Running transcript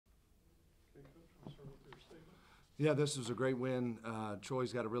Yeah, this was a great win.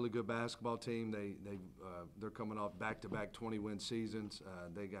 Troy's got a really good basketball team. They're coming off back-to-back 20-win seasons.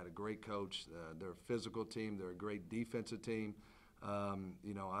 They got a great coach. They're a physical team. They're a great defensive team.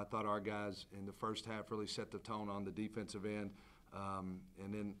 I thought our guys in the first half really set the tone on the defensive end.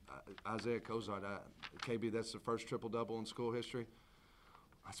 And then Isaiah Cozart, KB, that's the first triple-double in school history.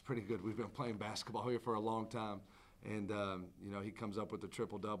 That's pretty good. We've been playing basketball here for a long time. And, he comes up with the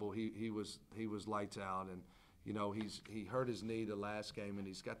triple-double. He was lights out. And, he hurt his knee the last game, and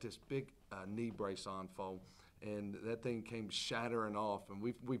he's got this big knee brace on, Fo, and that thing came shattering off. And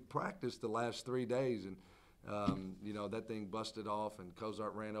we've practiced the last 3 days, and that thing busted off. And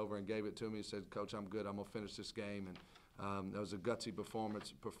Cozart ran over and gave it to me. He said, "Coach, I'm good. I'm gonna finish this game." And that was a gutsy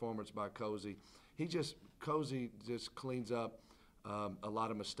performance by Cozy. Cozy just cleans up a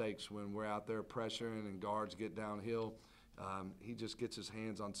lot of mistakes when we're out there pressuring and guards get downhill. He just gets his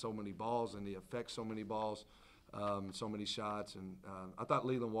hands on so many balls, and he affects so many balls. So many shots, and I thought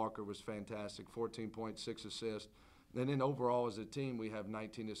Leland Walker was fantastic, 14 points, 6 assists. And then overall as a team, we have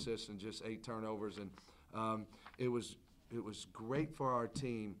 19 assists and just 8 turnovers, and it was great for our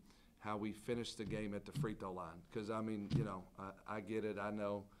team how we finished the game at the free throw line. Because, I get it, I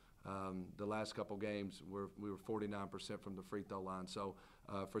know the last couple games we were 49% from the free throw line. So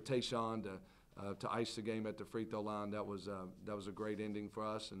for Tayshawn to ice the game at the free throw line, that was a great ending for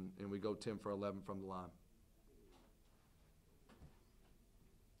us, and we go 10 for 11 from the line.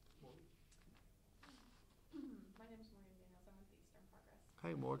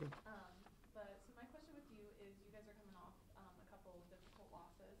 Hey, Morgan. So my question with you is, you guys are coming off a couple of difficult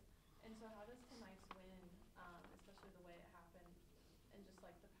losses, and so how does tonight's win, especially the way it happened, and just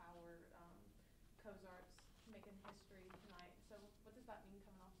like the power, Cozart's making history tonight. So what does that mean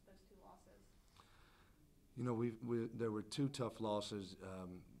coming off those 2 losses? There were 2 tough losses.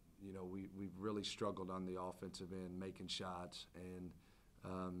 We've really struggled on the offensive end, making shots, and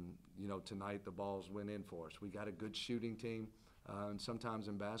tonight the balls went in for us. We got a good shooting team. And sometimes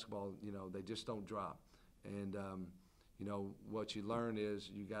in basketball, they just don't drop. And, what you learn is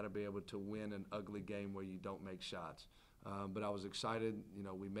you got to be able to win an ugly game where you don't make shots. But I was excited.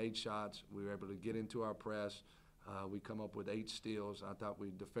 We made shots. We were able to get into our press. We come up with 8 steals. I thought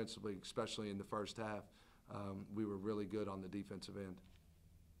we defensively, especially in the first half, we were really good on the defensive end.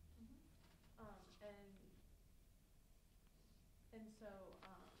 And so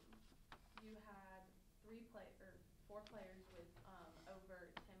you had 4 players with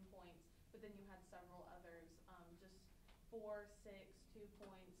over 10 points, but then you had several others, just 4, 6, 2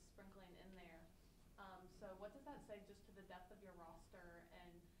 points sprinkling in there. So what does that say just to the depth of your roster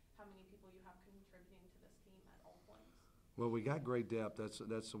and how many people you have contributing to this team at all points? Well, we got great depth.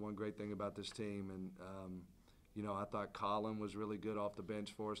 That's the one great thing about this team. And, I thought Colin was really good off the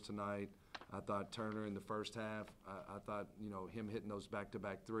bench for us tonight. I thought Turner in the first half, I thought, him hitting those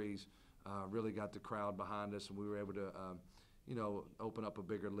back-to-back threes really got the crowd behind us, and we were able to, open up a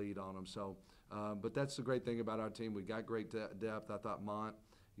bigger lead on them. So, but that's the great thing about our team. We got great depth. I thought Mont,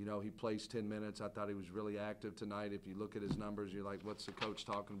 he plays 10 minutes. I thought he was really active tonight. If you look at his numbers, you're like, what's the coach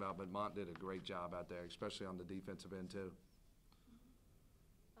talking about? But Mont did a great job out there, especially on the defensive end too.